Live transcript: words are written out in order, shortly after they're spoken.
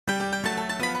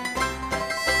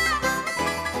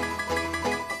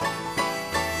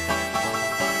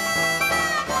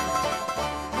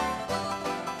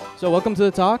So welcome to the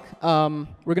talk.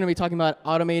 We're going to be talking about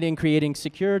automating, creating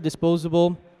secure,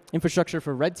 disposable infrastructure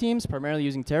for red teams, primarily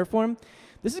using Terraform.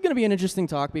 This is going to be an interesting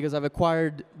talk because I've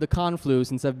acquired the con flu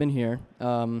since I've been here.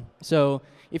 So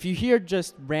if you hear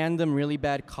just random, really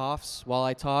bad coughs while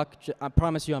I talk, I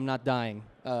promise you I'm not dying.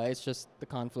 It's just the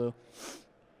con flu.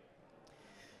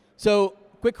 So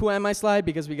quick who am I slide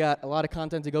because we got a lot of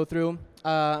content to go through.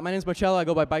 My name is Marcello. I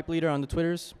go by Byte Leader on the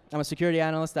Twitters. I'm a security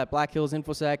analyst at Black Hills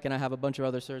InfoSec, and I have a bunch of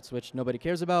other certs which nobody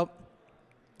cares about.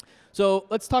 So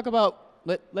let's talk about,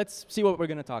 let's see what we're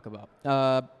going to talk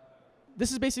about.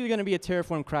 This is basically going to be a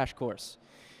Terraform crash course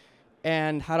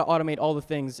and how to automate all the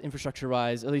things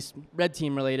infrastructure-wise, at least red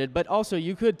team related, but also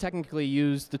you could technically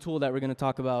use the tool that we're going to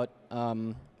talk about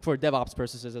for DevOps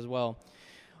purposes as well.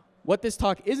 What this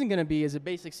talk isn't going to be is a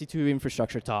basic C2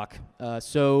 infrastructure talk.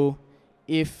 So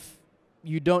if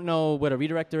you don't know what a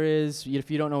redirector is, if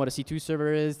you don't know what a C2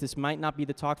 server is, this might not be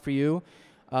the talk for you.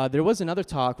 There was another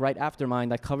talk right after mine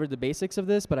that covered the basics of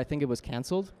this, but I think it was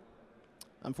canceled,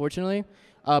 unfortunately.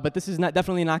 But this is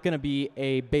definitely not going to be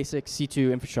a basic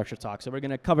C2 infrastructure talk. So we're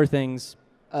going to cover things,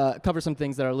 cover some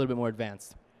things that are a little bit more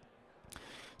advanced.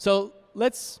 So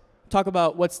let's talk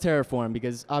about what's Terraform,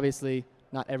 because obviously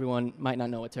not everyone might not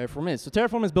know what Terraform is. So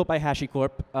Terraform is built by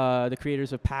HashiCorp, the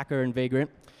creators of Packer and Vagrant,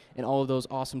 and all of those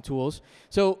awesome tools.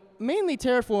 So mainly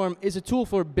Terraform is a tool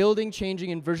for building,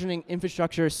 changing, and versioning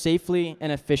infrastructure safely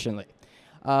and efficiently.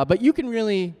 But you can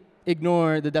really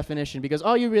ignore the definition, because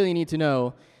all you really need to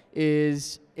know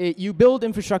is you build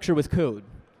infrastructure with code.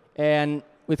 And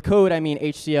with code, I mean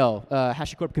HCL,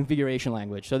 HashiCorp Configuration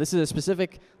Language. So this is a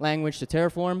specific language to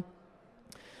Terraform.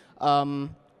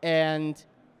 And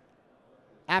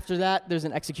after that, there's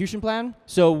an execution plan.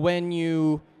 So when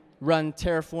you run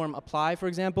Terraform apply, for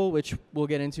example, which we'll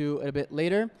get into a bit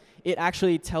later, it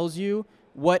actually tells you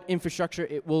what infrastructure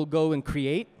it will go and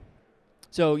create.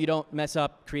 So you don't mess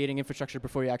up creating infrastructure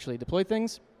before you actually deploy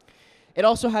things. It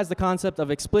also has the concept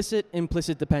of explicit,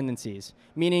 implicit dependencies,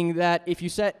 meaning that if you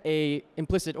set a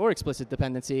implicit or explicit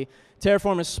dependency,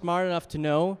 Terraform is smart enough to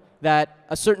know that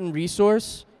a certain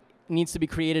resource needs to be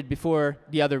created before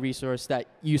the other resource that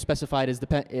you specified is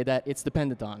that it's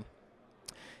dependent on.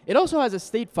 It also has a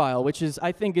state file, which is,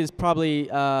 I think, is probably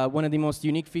one of the most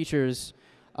unique features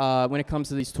when it comes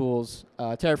to these tools.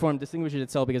 Terraform distinguishes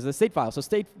itself because of the state file. So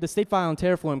the state file in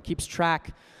Terraform keeps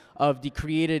track of the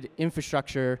created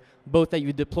infrastructure, both that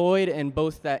you deployed and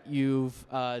both that you've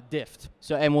diffed.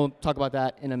 So, and we'll talk about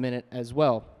that in a minute as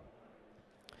well.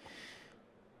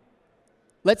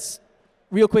 Let's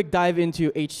real quick dive into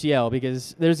HCL,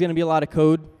 because there's going to be a lot of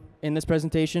code in this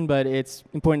presentation, but it's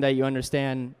important that you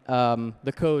understand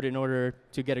the code in order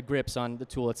to get a grips on the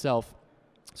tool itself.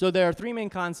 So there are three main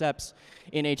concepts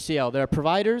in HCL. There are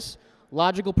providers,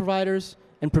 logical providers,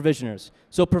 and provisioners.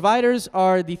 So providers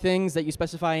are the things that you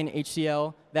specify in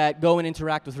HCL that go and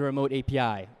interact with a remote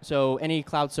API. So any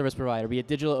cloud service provider, be it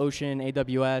DigitalOcean,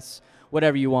 AWS,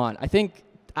 whatever you want. I think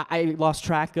I lost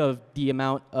track of the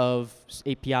amount of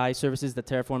API services that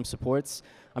Terraform supports.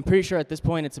 I'm pretty sure at this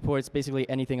point it supports basically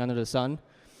anything under the sun.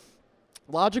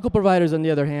 Logical providers, on the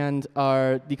other hand,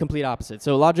 are the complete opposite.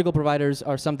 So logical providers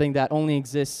are something that only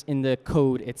exists in the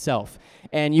code itself.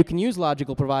 And you can use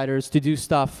logical providers to do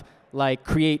stuff like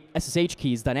create SSH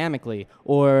keys dynamically,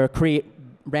 or create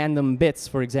random bits,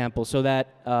 for example, so that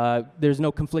there's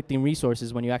no conflicting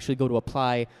resources when you actually go to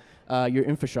apply your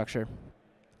infrastructure.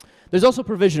 There's also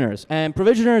provisioners, and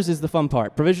provisioners is the fun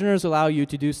part. Provisioners allow you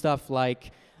to do stuff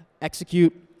like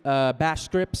execute bash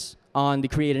scripts on the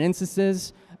created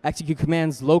instances, execute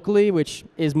commands locally, which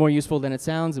is more useful than it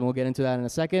sounds, and we'll get into that in a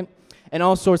second, and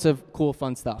all sorts of cool,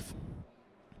 fun stuff.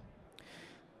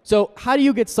 So how do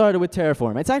you get started with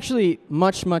Terraform? It's actually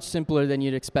much, much simpler than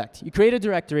you'd expect. You create a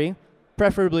directory,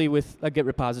 preferably with a Git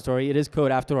repository. It is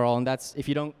code after all, and that's, if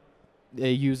you don't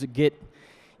use a Git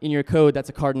in your code, that's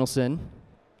a cardinal sin.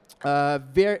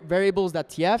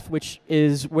 Variables.tf, which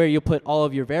is where you put all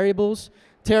of your variables.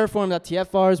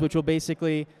 Terraform.tfvars, which will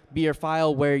basically be your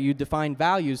file where you define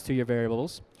values to your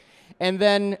variables. And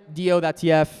then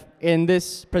do.tf. In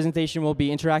this presentation, we'll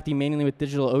be interacting mainly with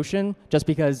DigitalOcean, just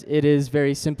because it is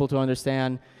very simple to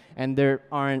understand, and there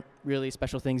aren't really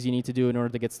special things you need to do in order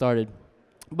to get started.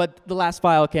 But the last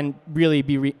file can really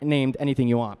be renamed anything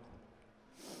you want.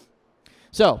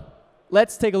 So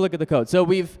let's take a look at the code. So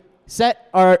we've set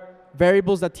our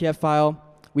variables.tf file.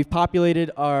 We've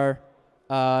populated our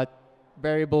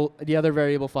the other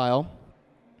variable file.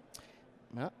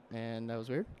 And that was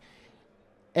weird.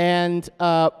 And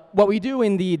what we do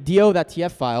in the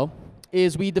do.tf file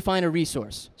is we define a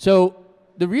resource. So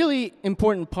the really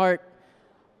important part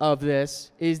of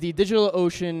this is the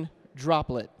DigitalOcean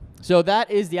droplet. So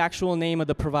that is the actual name of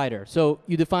the provider. So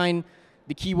you define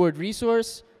the keyword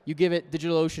resource, you give it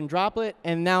DigitalOcean droplet,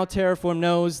 and now Terraform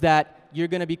knows that you're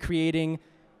going to be creating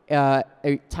a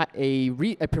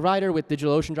provider with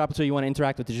DigitalOcean droplet, so you want to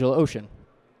interact with DigitalOcean.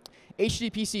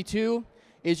 HTTP-C2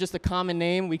 is just a common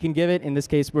name we can give it. In this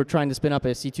case, we're trying to spin up a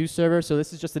C2 server, so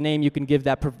this is just a name you can give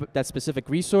that specific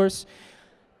resource.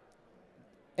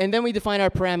 And then we define our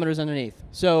parameters underneath.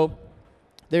 So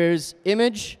there's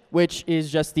image, which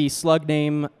is just the slug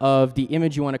name of the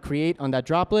image you want to create on that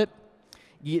droplet.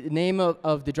 The name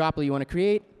of the droplet you want to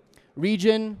create.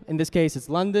 Region, in this case, it's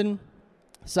London.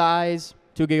 Size,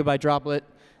 2 GB droplet.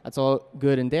 That's all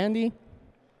good and dandy.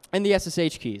 And the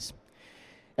SSH keys.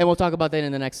 And we'll talk about that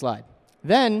in the next slide.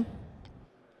 Then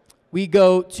we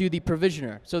go to the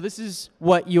provisioner. So this is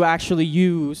what you actually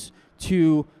use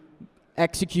to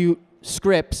execute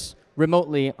scripts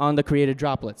remotely on the created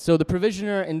droplets. So the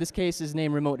provisioner, in this case, is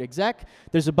named remote_exec.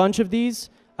 There's a bunch of these.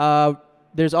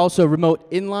 There's also remote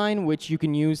inline, which you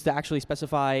can use to actually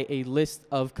specify a list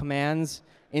of commands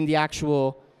in the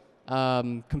actual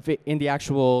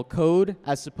code,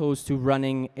 as opposed to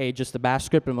running just a bash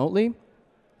script remotely.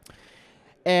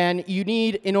 And you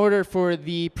need, in order for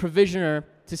the provisioner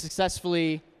to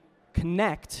successfully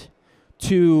connect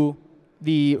to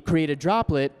the created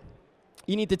droplet,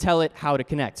 you need to tell it how to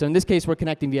connect. So in this case, we're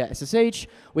connecting via SSH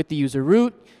with the user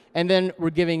root, and then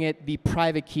we're giving it the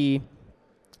private key,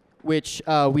 which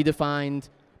we defined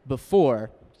before.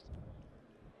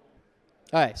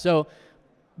 All right, so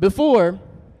before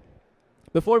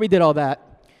we did all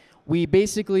that, we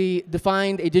basically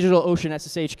defined a DigitalOcean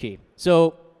SSH key.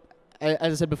 So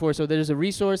as I said before, so there's a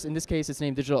resource. In this case, it's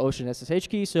named DigitalOcean SSH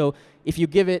key. So if you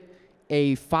give it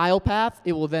a file path,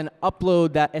 it will then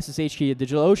upload that SSH key to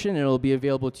DigitalOcean, and it will be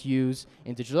available to use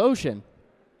in DigitalOcean.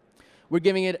 We're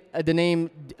giving it the name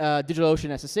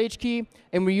DigitalOcean SSH key,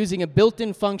 and we're using a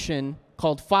built-in function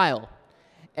called file.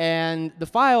 And the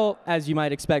file, as you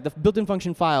might expect, the built-in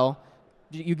function file,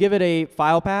 you give it a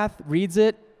file path, reads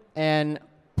it, and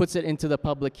puts it into the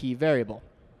public key variable.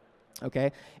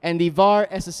 Okay? And the var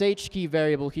SSH key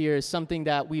variable here is something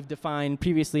that we've defined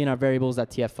previously in our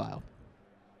variables.tf file.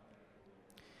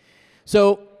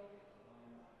 So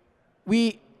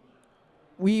we've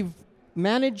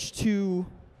managed to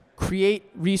create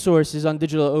resources on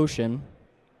DigitalOcean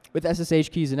with SSH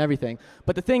keys and everything.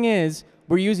 But the thing is,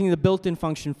 we're using the built-in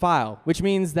function file, which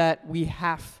means that we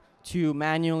have to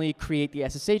manually create the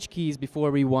SSH keys before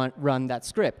we run that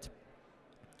script,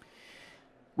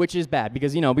 which is bad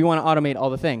because we want to automate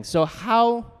all the things. So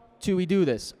how do we do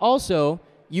this? Also,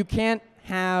 you can't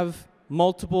have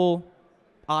multiple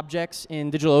objects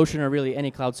in DigitalOcean or really any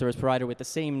cloud service provider with the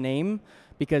same name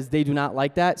because they do not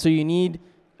like that. So you need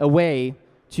a way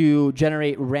to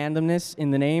generate randomness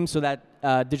in the name so that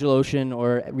DigitalOcean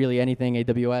or really anything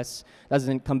AWS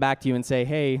doesn't come back to you and say,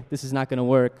 hey, this is not going to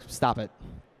work, stop it.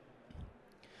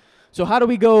 So how do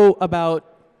we go about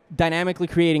dynamically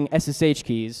creating SSH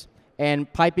keys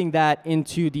and piping that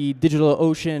into the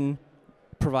DigitalOcean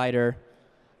provider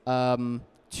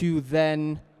to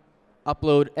then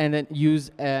upload and then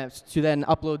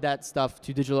upload that stuff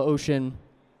to DigitalOcean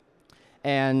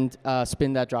and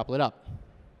spin that droplet up?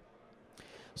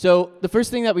 So the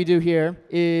first thing that we do here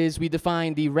is we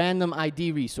define the random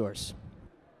ID resource.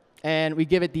 And we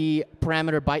give it the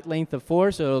parameter byte length of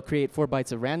 4, so it'll create 4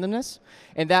 bytes of randomness.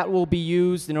 And that will be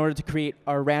used in order to create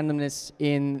our randomness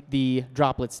in the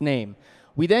droplet's name.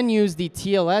 We then use the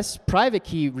TLS private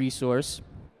key resource,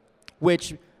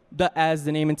 which, as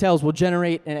the name entails, will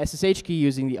generate an SSH key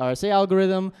using the RSA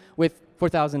algorithm with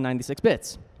 4096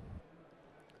 bits.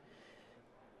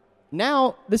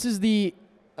 Now, this is the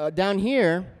down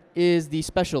here is the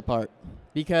special part,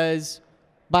 because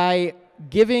by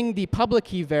giving the public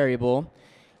key variable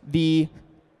the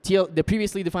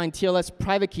previously defined TLS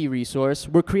private key resource,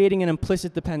 we're creating an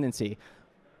implicit dependency.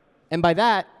 And by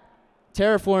that,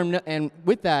 Terraform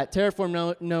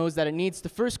knows that it needs to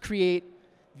first create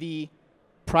the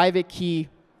private key,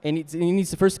 and it needs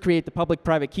to first create the public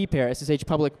private key pair, SSH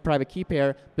public private key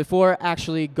pair, before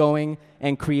actually going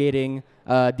and creating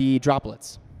the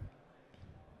droplets.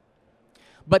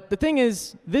 But the thing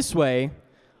is, this way,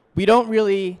 we don't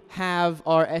really have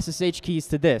our SSH keys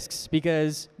to disks,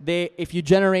 because if you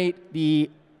generate the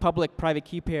public private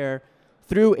key pair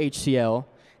through HCL,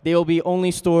 they will be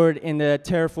only stored in the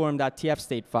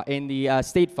terraform.tf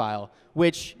state file,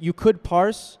 which you could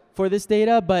parse for this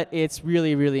data, but it's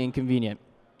really, really inconvenient.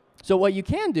 So what you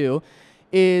can do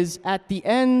is at the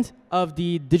end of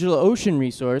the DigitalOcean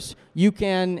resource, you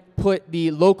can put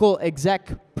the local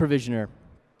exec provisioner.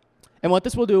 And what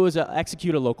this will do is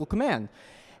execute a local command.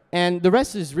 And the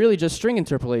rest is really just string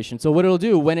interpolation. So what it'll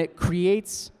do, when it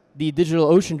creates the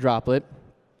DigitalOcean droplet,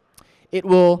 it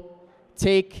will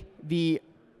take the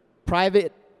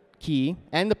private key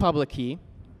and the public key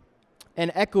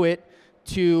and echo it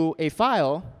to a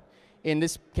file, in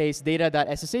this case,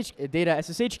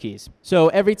 data.ssh keys. So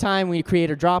every time we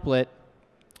create a droplet,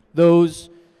 those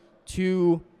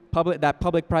two that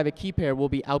public-private key pair will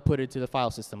be outputted to the file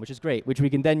system, which is great, which we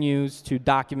can then use to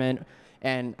document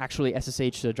and actually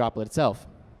SSH the droplet itself.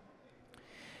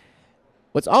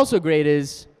 What's also great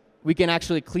is we can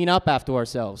actually clean up after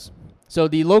ourselves. So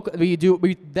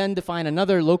we then define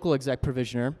another local exec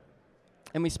provisioner,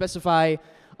 and we specify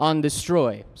on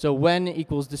destroy. So when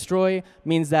equals destroy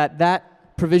means that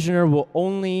that provisioner will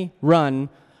only run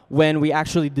when we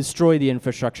actually destroy the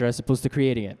infrastructure as opposed to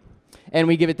creating it. And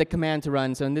we give it the command to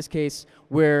run. So in this case,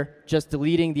 we're just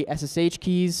deleting the SSH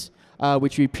keys,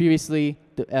 which we previously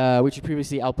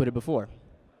outputted before.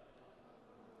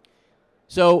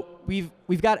 So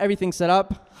we've got everything set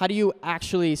up. How do you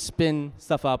actually spin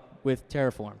stuff up with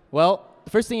Terraform? Well,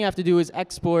 the first thing you have to do is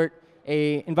export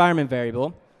a environment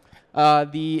variable.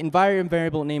 The environment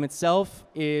variable name itself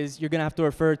is, you're going to have to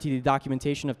refer to the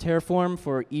documentation of Terraform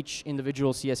for each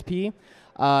individual CSP.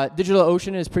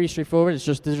 DigitalOcean is pretty straightforward. It's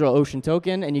just DigitalOcean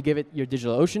token, and you give it your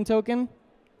DigitalOcean token.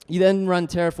 You then run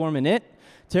Terraform init.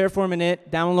 Terraform init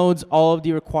downloads all of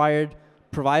the required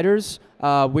providers,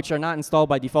 which are not installed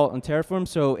by default on Terraform,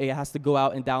 so it has to go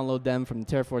out and download them from the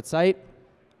Terraform site.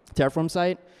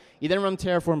 You then run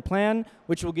Terraform plan,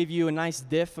 which will give you a nice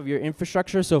diff of your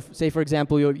infrastructure. So say, for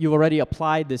example, you've already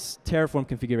applied this Terraform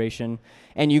configuration,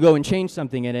 and you go and change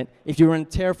something in it. If you run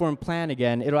Terraform plan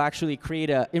again, it'll actually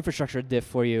create an infrastructure diff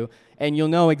for you, and you'll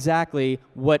know exactly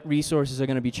what resources are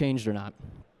going to be changed or not.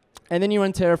 And then you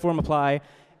run Terraform apply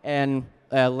and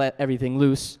let everything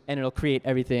loose, and it'll create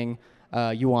everything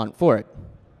you want for it.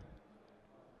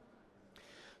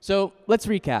 So let's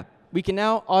recap. We can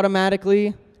now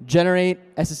automatically generate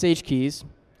SSH keys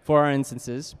for our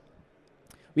instances.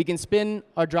 We can spin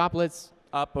our droplets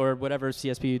up, or whatever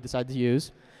CSP you decide to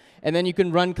use. And then you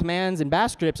can run commands and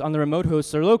bash scripts on the remote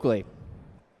hosts or locally.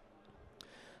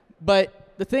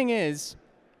 But the thing is,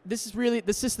 the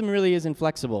system really isn't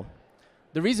flexible.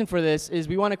 The reason for this is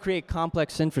we want to create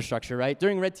complex infrastructure, right?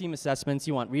 During red team assessments,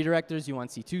 you want redirectors, you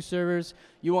want C2 servers,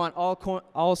 you want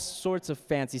all sorts of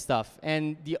fancy stuff.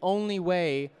 And the only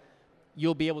way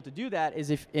you'll be able to do that is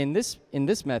if in this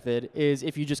method is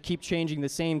if you just keep changing the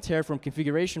same Terraform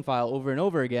configuration file over and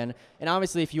over again. And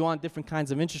obviously, if you want different kinds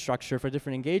of infrastructure for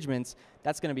different engagements,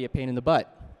 that's going to be a pain in the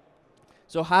butt.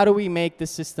 So how do we make the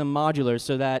system modular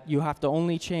so that you have to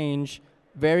only change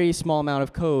very small amount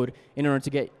of code in order to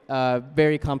get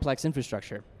very complex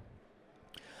infrastructure?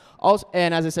 Also,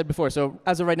 and as I said before, so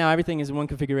as of right now, everything is in one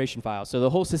configuration file. So the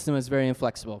whole system is very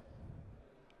inflexible.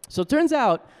 So it turns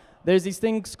out there's these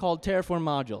things called Terraform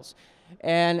modules.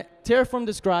 And Terraform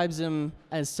describes them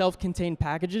as self-contained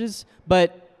packages,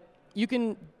 but you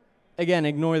can, again,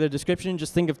 ignore the description.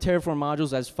 Just think of Terraform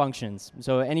modules as functions.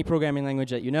 So any programming language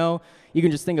that you know, you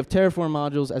can just think of Terraform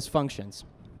modules as functions.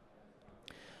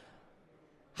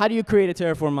 How do you create a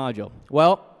Terraform module?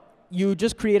 Well, you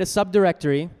just create a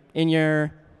subdirectory in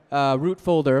your root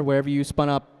folder, wherever you spun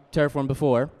up Terraform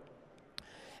before.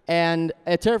 And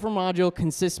a Terraform module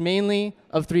consists mainly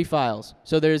of 3 files.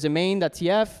 So there's a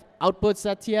main.tf,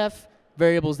 outputs.tf,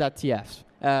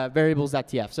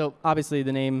 variables.tf. So obviously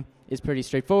the name is pretty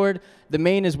straightforward. The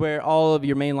main is where all of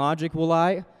your main logic will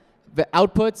lie. The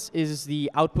outputs is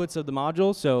the outputs of the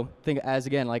module. So think as,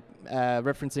 again, like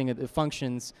referencing the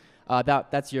functions,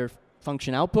 that's your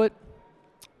function output.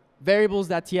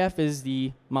 Variables.tf is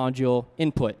the module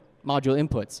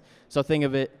inputs. So think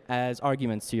of it as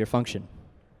arguments to your function.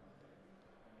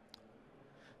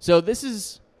 So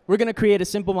we're going to create a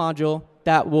simple module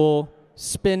that will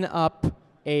spin up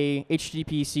a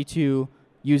HTTP C2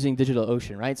 using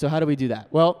DigitalOcean, right? So how do we do that?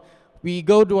 Well, we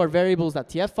go to our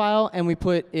variables.tf file, and we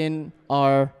put in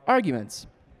our arguments.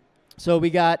 So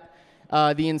we got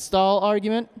the install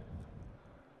argument,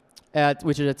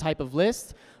 which is a type of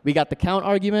list. We got the count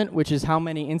argument, which is how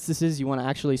many instances you want to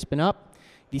actually spin up.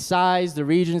 The size, the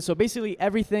region. So basically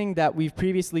everything that we've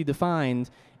previously defined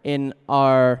in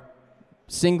our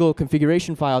single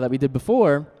configuration file that we did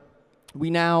before, we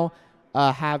now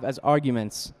have as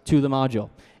arguments to the module.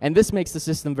 And this makes the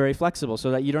system very flexible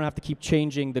so that you don't have to keep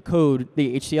changing the code,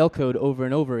 the HCL code, over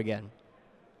and over again.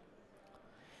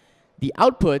 The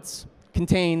outputs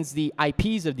contains the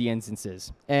IPs of the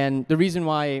instances. And the reason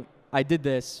why I did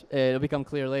this, it'll become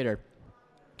clear later.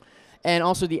 And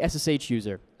also the SSH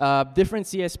user. Different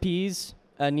CSPs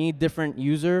need different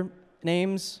user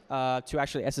names to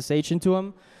actually SSH into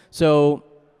them. So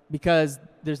because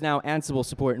there's now Ansible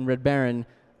support in Red Baron,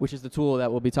 which is the tool that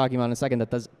we'll be talking about in a second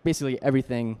that does basically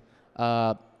everything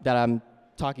that I'm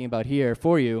talking about here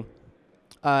for you,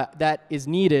 that is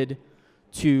needed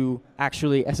to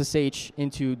actually SSH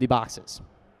into the boxes.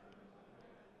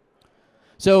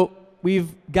 So we've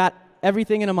got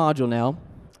everything in a module now.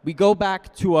 We go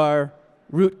back to our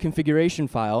root configuration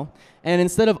file, and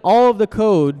instead of all of the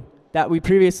code that we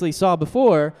previously saw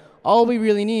before, all we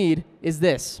really need is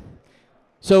this.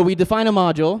 So we define a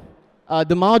module.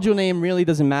 The module name really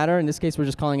doesn't matter. In this case, we're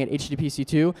just calling it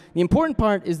HTTPC2. The important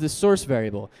part is the source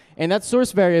variable, and that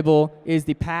source variable is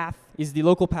the path, is the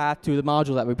local path to the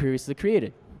module that we previously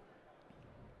created.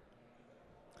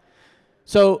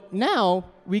 So now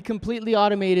we completely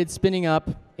automated spinning up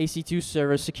a C2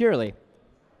 server securely.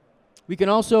 We can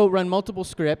also run multiple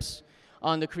scripts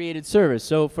on the created servers.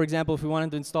 So for example, if we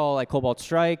wanted to install like Cobalt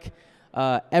Strike,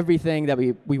 everything that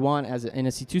we want in a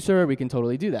C2 server, we can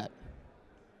totally do that.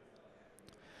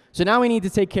 So now we need to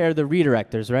take care of the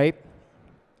redirectors, right?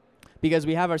 Because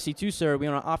we have our C2 server, we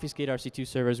want to obfuscate our C2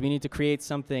 servers, we need to create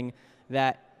something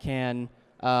that can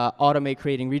automate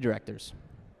creating redirectors.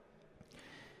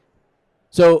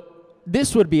 So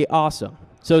this would be awesome.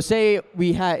 So say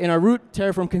we had in our root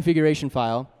Terraform configuration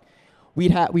file, we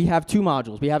have two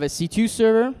modules. We have a C2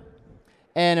 server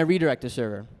and a redirector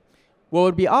server. What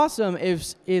would be awesome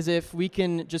is if we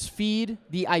can just feed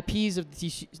the IPs of the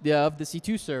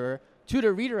C2 server to the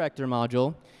redirector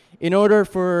module in order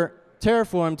for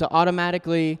Terraform to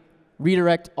automatically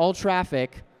redirect all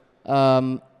traffic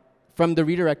from the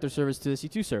redirector service to the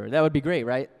C2 server. That would be great,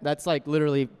 right? That's like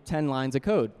literally 10 lines of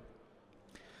code.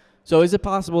 So is it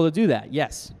possible to do that?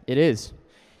 Yes, it is.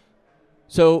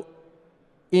 So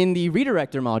in the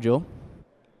redirector module,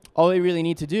 all we really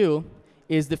need to do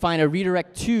is define a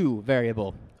redirect to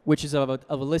variable, which is of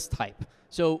a list type.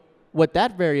 So what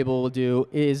that variable will do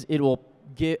is it will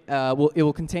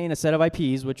contain a set of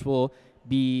IPs, which will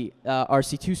be our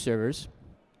C2 servers.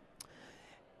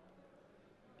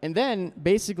 And then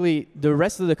basically the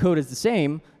rest of the code is the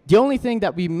same. The only thing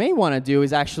that we may want to do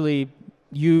is actually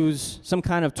use some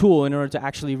kind of tool in order to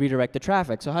actually redirect the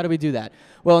traffic. So how do we do that?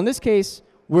 Well, in this case,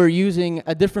 we're using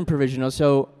a different provisional.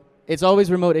 So it's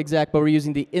always remote exec, but we're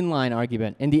using the inline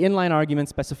argument. And the inline argument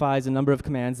specifies a number of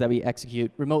commands that we execute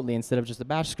remotely instead of just a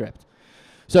bash script.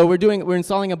 So we're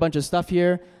installing a bunch of stuff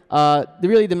here.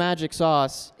 Really the magic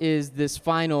sauce is this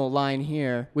final line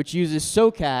here, which uses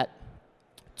SOCAT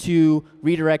to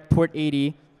redirect port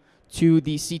 80 to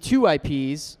the C2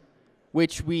 IPs,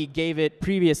 which we gave it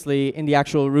previously in the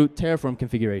actual root Terraform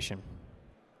configuration.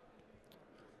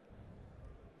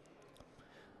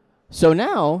 So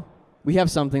now we have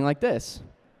something like this,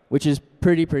 which is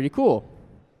pretty cool.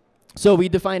 So we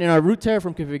define in our root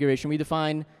Terraform configuration, we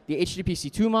define the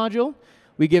HTTPC2 module.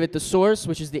 We give it the source,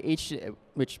 which is the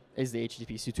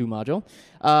HTTPC2 module.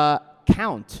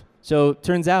 Count. So it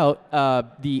turns out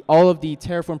all of the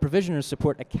Terraform provisioners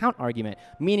support a count argument,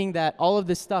 meaning that all of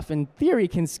this stuff in theory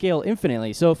can scale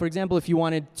infinitely. So for example, if you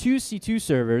wanted 2 C2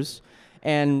 servers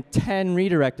and 10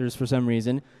 redirectors for some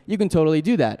reason, you can totally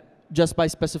do that just by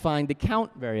specifying the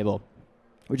count variable,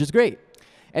 which is great.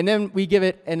 And then we give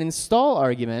it an install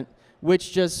argument,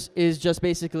 which is just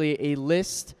basically a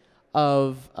list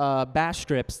of bash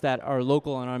scripts that are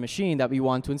local on our machine that we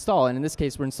want to install. And in this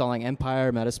case, we're installing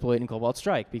Empire, Metasploit, and Cobalt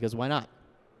Strike, because why not?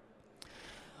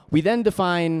 We then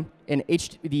define the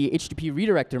HTTP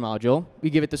redirector module. We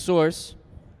give it the source,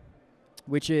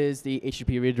 which is the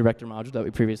HTTP redirector module that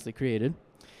we previously created.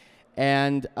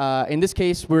 And in this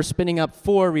case, we're spinning up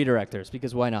 4 redirectors,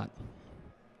 because why not?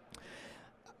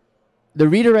 The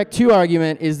redirect to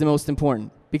argument is the most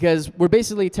important, because we're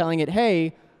basically telling it,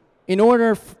 hey, in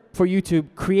order for you to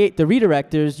create the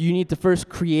redirectors, you need to first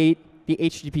create the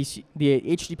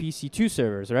HTTPC2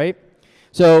 servers, right?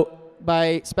 So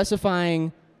by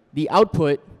specifying the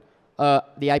output, the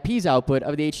IP's output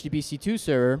of the HTTPC2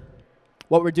 server,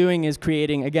 what we're doing is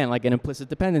creating, again, like an implicit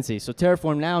dependency. So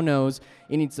Terraform now knows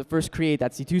it needs to first create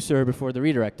that C2 server before the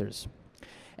redirectors.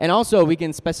 And also, we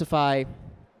can specify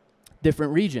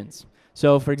different regions.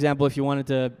 So for example, if you wanted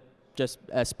to just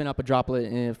spin up a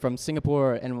droplet from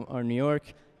Singapore or New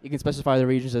York, you can specify the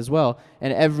regions as well.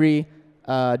 And every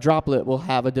droplet will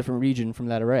have a different region from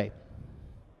that array.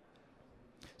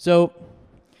 So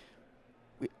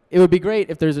it would be great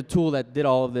if there's a tool that did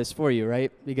all of this for you,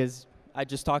 right? Because I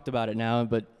just talked about it now,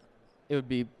 but it would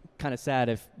be kind of sad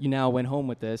if you now went home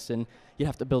with this and you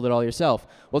have to build it all yourself.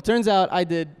 Well, it turns out I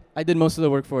did most of the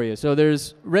work for you. So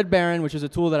there's Red Baron, which is a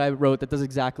tool that I wrote that does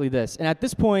exactly this. And at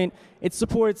this point, it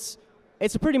supports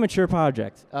it's a pretty mature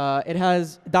project. It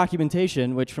has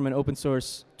documentation, which from an open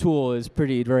source tool is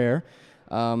pretty rare.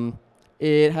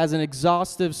 It has an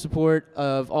exhaustive support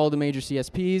of all the major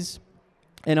CSPs,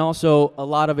 and also a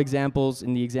lot of examples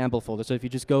in the example folder. So if you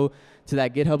just go to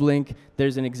that GitHub link,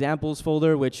 there's an examples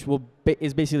folder, which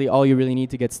is basically all you really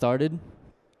need to get started.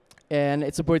 And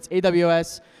it supports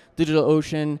AWS,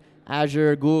 DigitalOcean,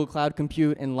 Azure, Google Cloud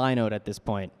Compute, and Linode at this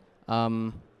point.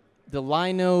 The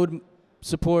Linode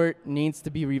support needs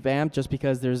to be revamped just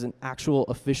because there's an actual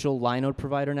official Linode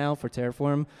provider now for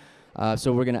Terraform.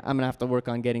 So I'm gonna have to work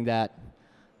on getting that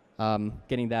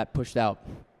pushed out.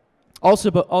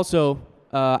 Also,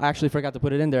 I actually forgot to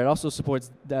put it in there. It also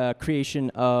supports the creation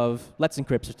of Let's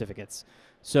Encrypt certificates.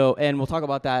 So, and we'll talk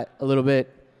about that a little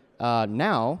bit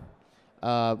now.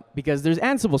 Because there's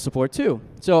Ansible support too.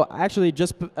 So actually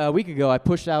just a week ago I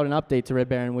pushed out an update to Red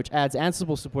Baron which adds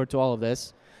Ansible support to all of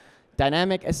this.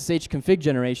 Dynamic SSH config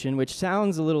generation, which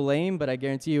sounds a little lame, but I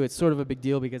guarantee you it's sort of a big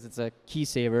deal because it's a key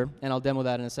saver, and I'll demo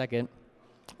that in a second.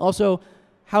 Also,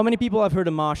 how many people have heard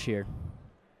of Mosh here?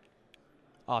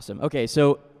 Awesome. Okay,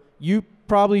 so you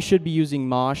probably should be using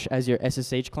Mosh as your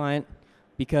SSH client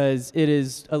because it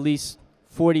is at least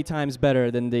 40 times better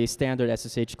than the standard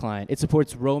SSH client. It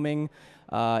supports roaming.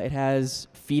 It has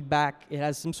feedback. It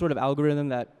has some sort of algorithm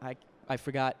that I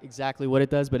forgot exactly what it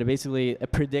does, but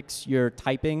it predicts your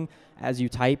typing as you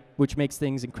type, which makes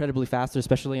things incredibly faster,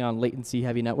 especially on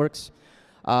latency-heavy networks.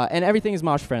 And everything is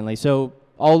Mosh friendly. So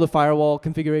all the firewall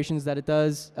configurations that it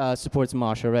does supports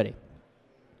Mosh already.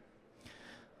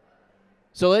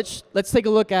 So let's take a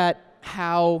look at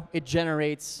how it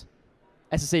generates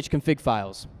SSH config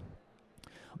files.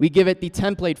 We give it the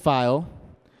template file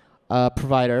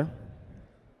provider,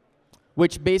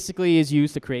 which basically is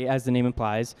used to create, as the name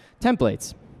implies,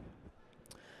 templates.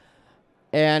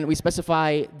 And we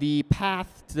specify the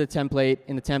path to the template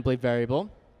in the template variable.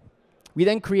 We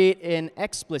then create an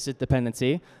explicit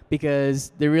dependency,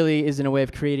 because there really isn't a way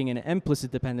of creating an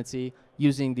implicit dependency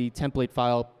using the template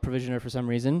file provisioner for some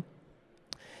reason.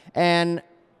 And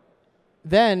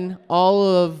then all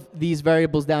of these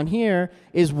variables down here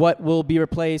is what will be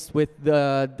replaced with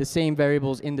the same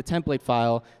variables in the template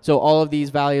file. So all of these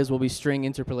values will be string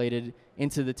interpolated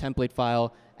into the template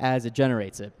file as it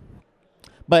generates it.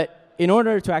 But in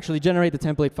order to actually generate the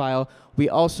template file, we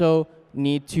also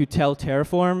need to tell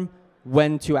Terraform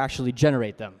when to actually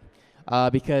generate them,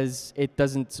 because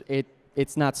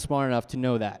it's not smart enough to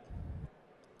know that.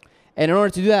 And in order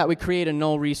to do that, we create a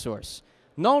null resource.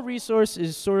 Null resource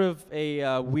is sort of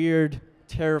a weird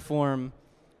Terraform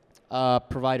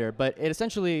provider, but it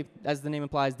essentially, as the name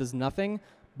implies, does nothing,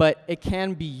 but it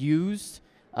can be used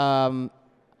on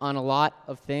a lot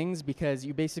of things because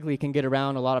you basically can get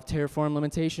around a lot of Terraform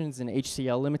limitations and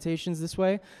HCL limitations this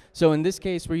way. So in this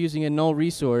case, we're using a null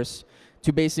resource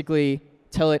to basically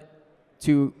tell it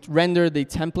to render the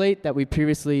template that we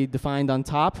previously defined on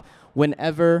top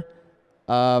whenever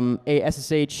an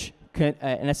SSH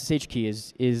key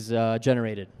is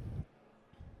generated.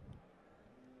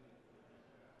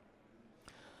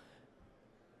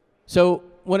 So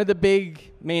one of the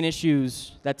big main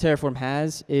issues that Terraform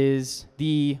has is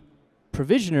the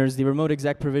provisioners, the remote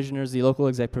exec provisioners, the local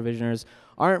exec provisioners,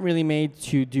 aren't really made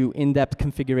to do in-depth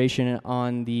configuration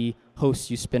on the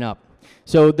hosts you spin up.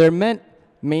 So they're meant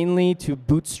mainly to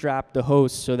bootstrap the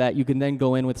host so that you can then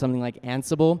go in with something like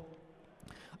Ansible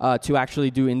to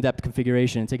actually do in-depth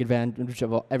configuration and take advantage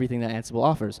of everything that Ansible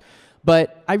offers.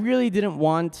 But I really didn't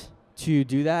want to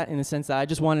do that in the sense that I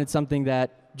just wanted something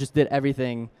that just did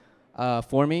everything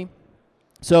for me.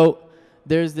 So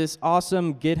there's this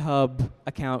awesome GitHub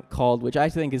account called, which I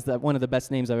think is one of the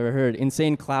best names I've ever heard,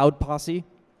 Insane Cloud Posse.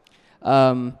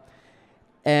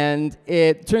 And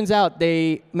it turns out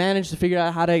they managed to figure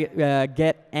out how to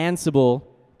get Ansible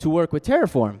to work with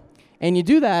Terraform. And you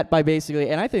do that by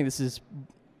basically, and I think this is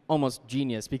almost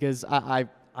genius because I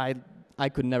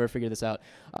could never figure this out.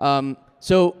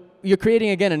 So you're creating,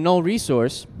 again, a null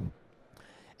resource.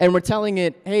 And we're telling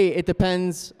it, hey, it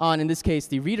depends on, in this case,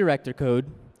 the redirector code.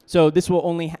 So this will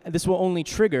only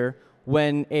trigger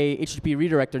when a HTTP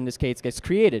redirector, in this case, gets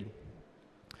created.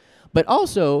 But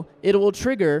also, it will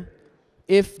trigger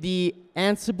if the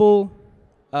Ansible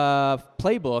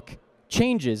playbook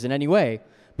changes in any way.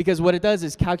 Because what it does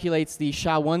is calculates the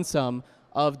SHA-1 sum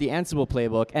of the Ansible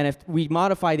playbook. And if we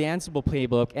modify the Ansible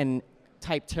playbook and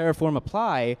type Terraform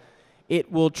apply,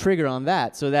 it will trigger on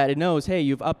that so that it knows, hey,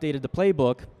 you've updated the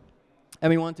playbook, and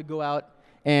we want to go out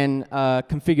and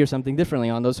configure something differently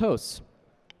on those hosts.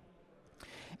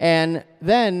 And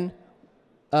then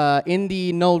in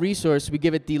the null resource, we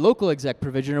give it the local exec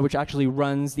provisioner, which actually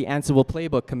runs the Ansible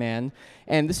playbook command.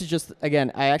 And this is just,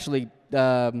 again, I actually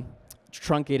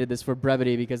truncated this for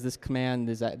brevity because this command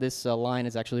is this line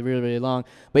is actually really, really long.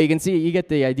 But you can see, you get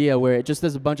the idea where it just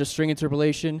does a bunch of string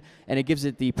interpolation, and it gives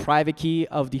it the private key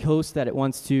of the host that it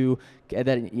wants to, that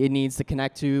it needs to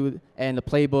connect to, and the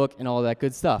playbook, and all that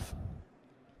good stuff.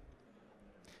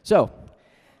 So,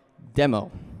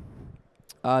 demo.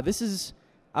 This is,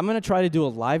 I'm going to try to do a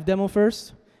live demo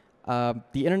first. The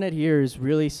internet here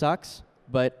really sucks,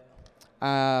 but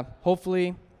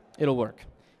hopefully it'll work.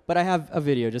 But I have a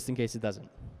video just in case it doesn't.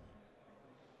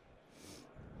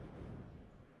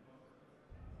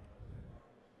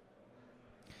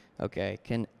 Okay,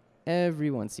 can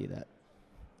everyone see that?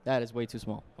 That is way too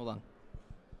small. Hold on.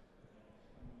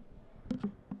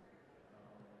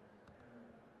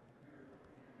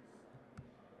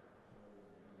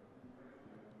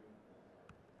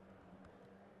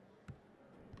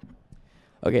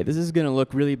 Okay, this is going to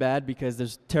look really bad because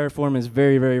Terraform is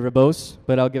very, very verbose,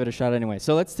 but I'll give it a shot anyway.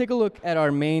 So let's take a look at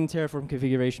our main Terraform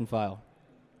configuration file.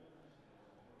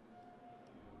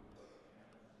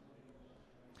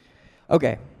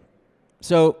 Okay,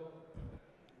 so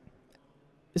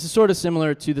this is sort of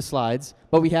similar to the slides,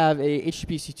 but we have a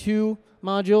HTTP2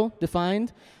 module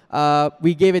defined.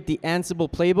 We gave it the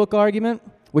Ansible playbook argument,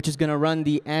 which is going to run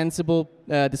the Ansible,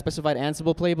 the specified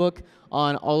Ansible playbook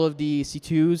on all of the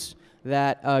C2s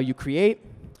that you create.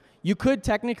 You could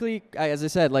technically, as I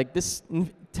said, like this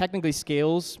technically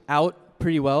scales out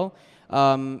pretty well.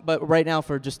 But right now,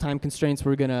 for just time constraints,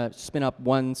 we're going to spin up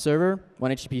one server, one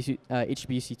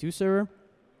HTTP2 server.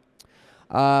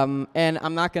 And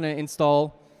I'm not going to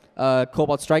install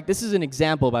Cobalt Strike. This is an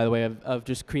example, by the way, of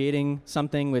just creating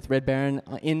something with Red Baron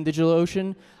in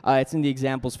DigitalOcean. It's in the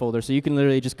examples folder, so you can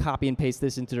literally just copy and paste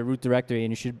this into the root directory,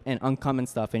 and you should uncomment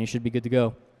stuff, and you should be good to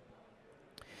go.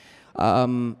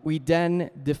 We then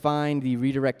define the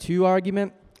redirect2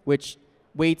 argument, which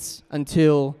waits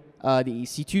until the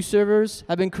EC2 servers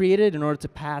have been created in order to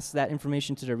pass that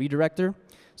information to the redirector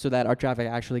so that our traffic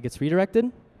actually gets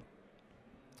redirected.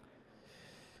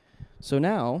 So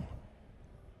now,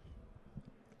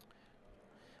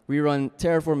 we run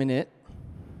Terraform init.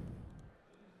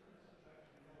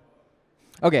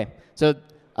 Okay, so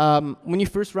when you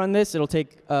first run this, it'll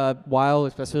take a while,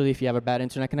 especially if you have a bad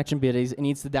internet connection, because it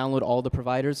needs to download all the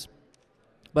providers.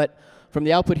 But from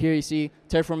the output here, you see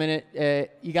Terraform init.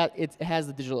 It has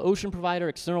the DigitalOcean provider,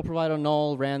 external provider,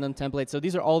 null, random, template. So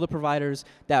these are all the providers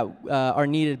that are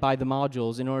needed by the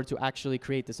modules in order to actually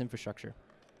create this infrastructure.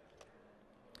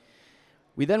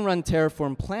 We then run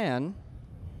Terraform plan.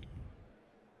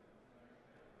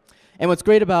 And what's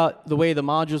great about the way the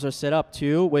modules are set up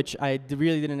too, which I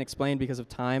really didn't explain because of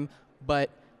time, but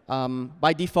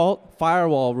by default,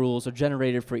 firewall rules are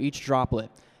generated for each droplet.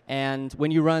 And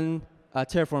when you run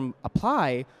Terraform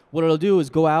apply, what it'll do is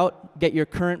go out, get your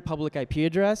current public IP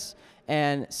address,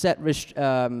 and set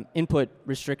input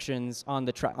restrictions on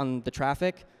the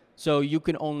traffic, so you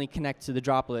can only connect to the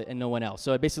droplet and no one else.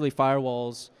 So it basically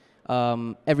firewalls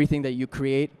everything that you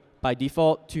create by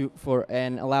default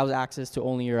and allows access to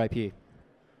only your IP.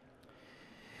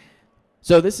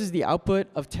 So this is the output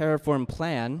of Terraform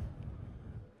plan,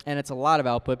 and it's a lot of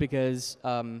output because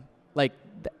like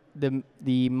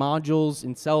the modules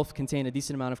itself contain a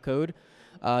decent amount of code.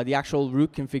 The actual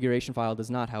root configuration file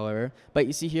does not, however. But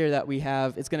you see here that we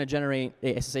have, it's going to generate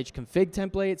a SSH config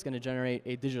template. It's going to generate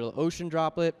a DigitalOcean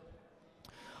droplet.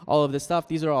 All of this stuff.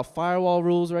 These are all firewall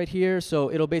rules right here.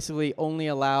 So it'll basically only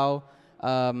allow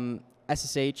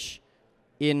SSH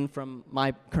in from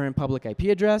my current public IP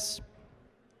address.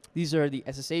 These are the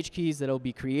SSH keys that it'll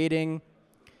be creating,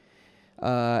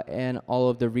 and all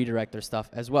of the redirector stuff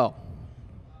as well.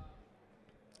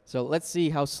 So let's see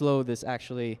how slow this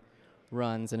actually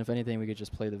runs, and if anything, we could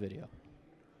just play the video.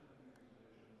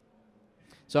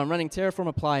 So I'm running Terraform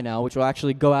apply now, which will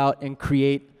actually go out and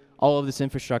create all of this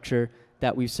infrastructure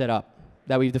that we've set up,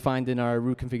 that we've defined in our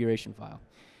root configuration file.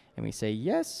 And we say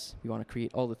yes, we want to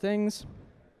create all the things.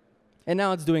 And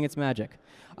now it's doing its magic.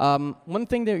 One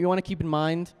thing that you want to keep in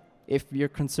mind, if you're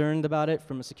concerned about it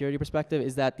from a security perspective,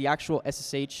 is that the actual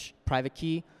SSH private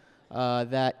key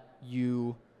that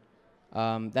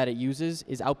it uses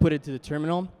is outputted to the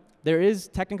terminal. There is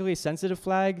technically a sensitive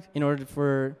flag in order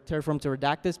for Terraform to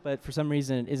redact this, but for some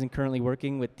reason it isn't currently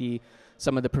working with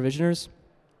some of the provisioners.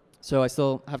 So I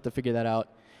still have to figure that out.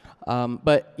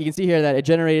 But you can see here that it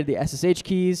generated the SSH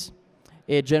keys,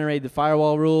 it generated the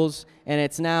firewall rules, and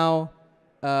it's now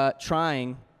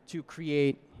trying to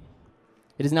create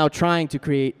the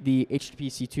HTTP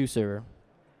C2 server.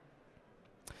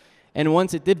 And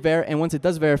once it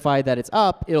does verify that it's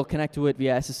up, it'll connect to it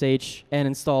via SSH and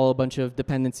install a bunch of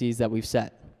dependencies that we've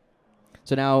set.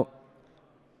 So now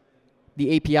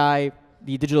the API,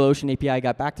 the DigitalOcean API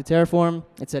got back to Terraform.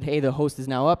 It said, hey, the host is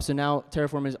now up. So now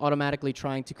Terraform is automatically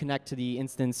trying to connect to the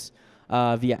instance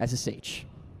via SSH.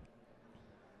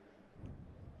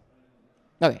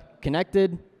 OK,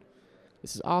 connected.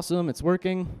 This is awesome. It's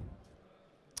working.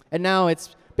 And now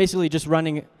it's basically just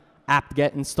running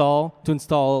apt-get install to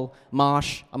install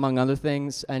Mosh, among other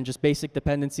things, and just basic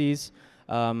dependencies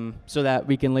so that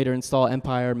we can later install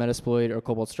Empire, Metasploit, or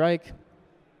Cobalt Strike.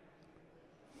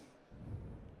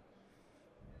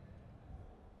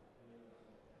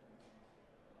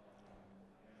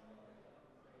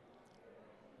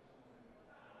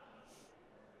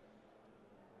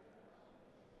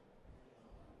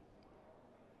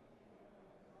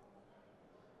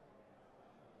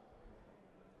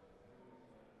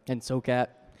 And SoCat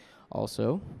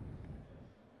also.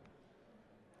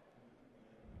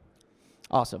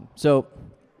 Awesome. So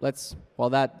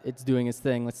while it's doing its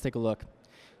thing, let's take a look.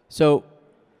 So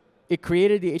it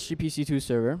created the HTTP2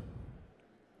 server.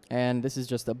 And this is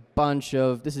just a bunch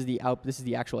of, this is the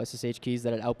actual SSH keys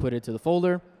that it outputted to the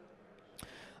folder.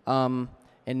 And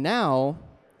now,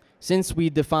 since we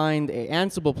defined a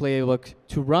Ansible playbook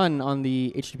to run on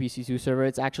the HTTP2 server,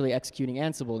 it's actually executing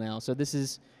Ansible now. So this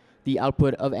is the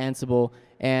output of Ansible,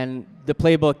 and the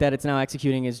playbook that it's now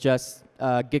executing is just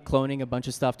git cloning a bunch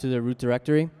of stuff to the root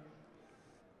directory.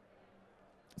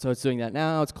 So it's doing that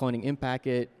now. It's cloning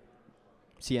impacket,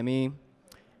 CME,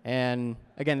 and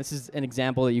again, this is an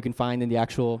example that you can find in the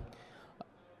actual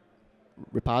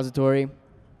repository.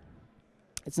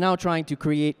 It's now trying to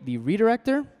create the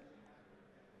redirector,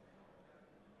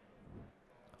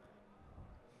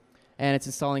 and it's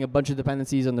installing a bunch of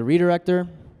dependencies on the redirector.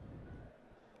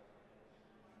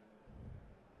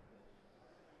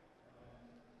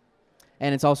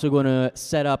 And it's also going to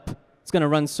set up, it's going to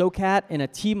run SoCat in a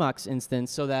tmux instance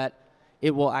so that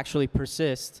it will actually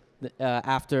persist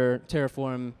after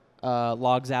Terraform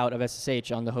logs out of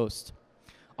SSH on the host.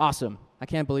 Awesome. I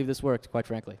can't believe this worked, quite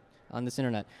frankly, on this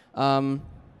internet.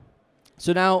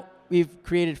 So now we've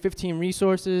created 15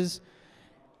 resources,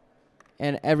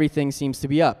 and everything seems to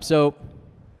be up. So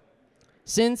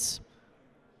since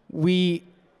we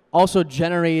also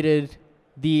generated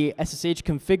the SSH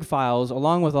config files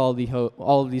along with all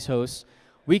of these hosts,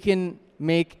 we can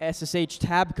make SSH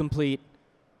tab complete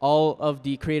all of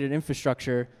the created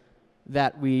infrastructure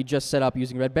that we just set up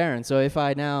using Red Baron. So if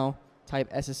I now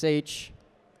type SSH,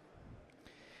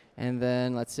 and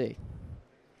then let's see.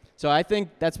 So I think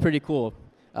that's pretty cool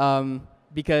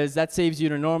because that saves you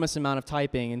an enormous amount of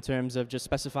typing in terms of just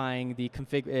specifying the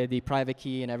config, the private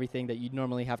key and everything that you'd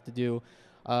normally have to do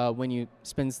when you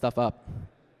spin stuff up.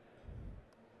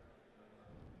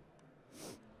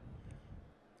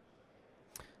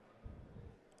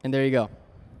 And there you go.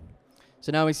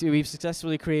 So now we see we've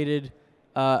successfully created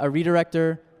a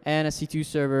redirector and a C2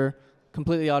 server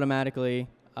completely automatically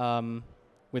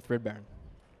with Red Baron.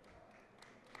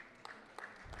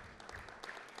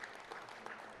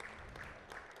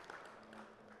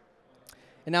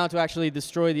 And now to actually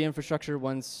destroy the infrastructure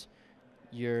once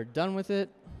you're done with it.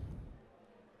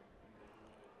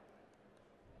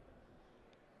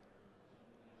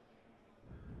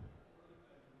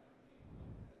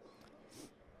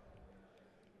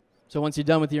 So once you're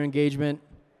done with your engagement,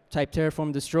 type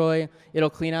Terraform destroy. It'll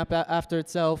clean up after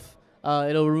itself.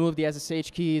 It'll remove the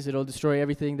SSH keys. It'll destroy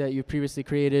everything that you previously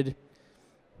created.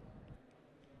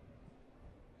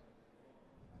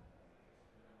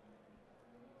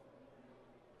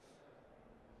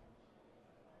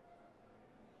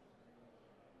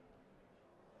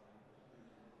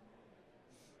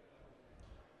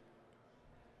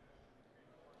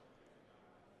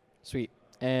 Sweet.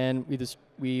 And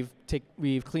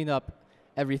we've cleaned up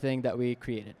everything that we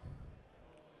created.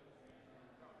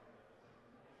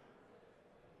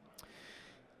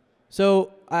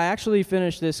 So I actually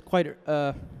finished this quite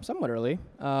somewhat early,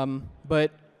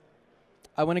 but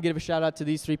I want to give a shout out to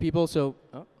these three people. So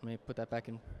let me put that back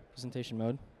in presentation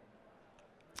mode.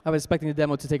 I was expecting the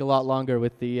demo to take a lot longer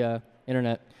with the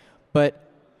internet, but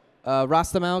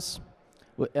Rastamaus.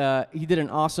 He did an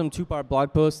awesome two-part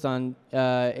blog post on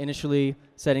initially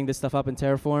setting this stuff up in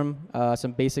Terraform,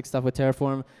 some basic stuff with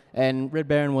Terraform, and Red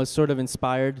Baron was sort of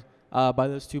inspired by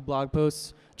those two blog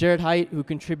posts. Jared Height, who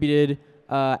contributed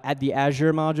at the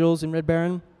Azure modules in Red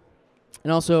Baron,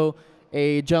 and also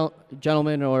a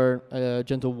gentleman or a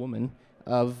gentlewoman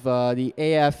of the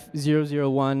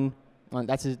AF001.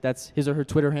 That's his or her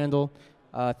Twitter handle.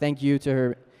 Thank you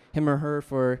to him or her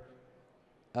for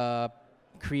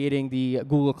creating the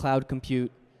Google Cloud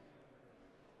Compute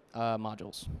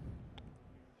modules.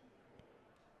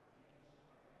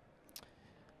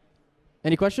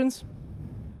 Any questions?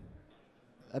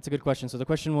 That's a good question. So the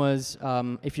question was,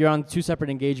 if you're on 2 separate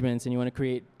engagements and you want to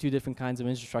create 2 different kinds of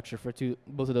infrastructure for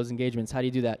both of those engagements, how do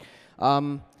you do that?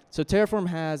 So Terraform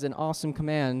has an awesome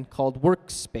command called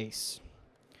workspace,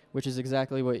 which is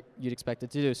exactly what you'd expect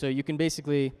it to do. So you can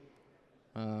basically,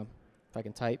 if I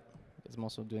can type, because I'm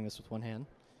also doing this with one hand.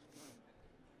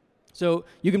 So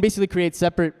you can basically create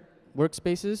separate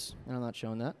workspaces, and I'm not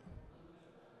showing that.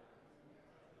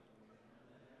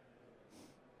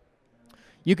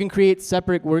 You can create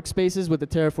separate workspaces with the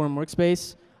Terraform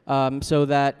workspace so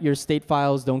that your state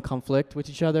files don't conflict with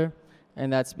each other.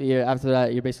 And that's after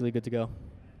that, you're basically good to go.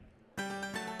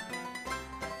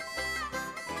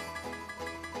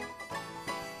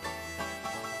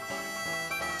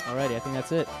 Alrighty, I think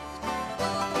that's it.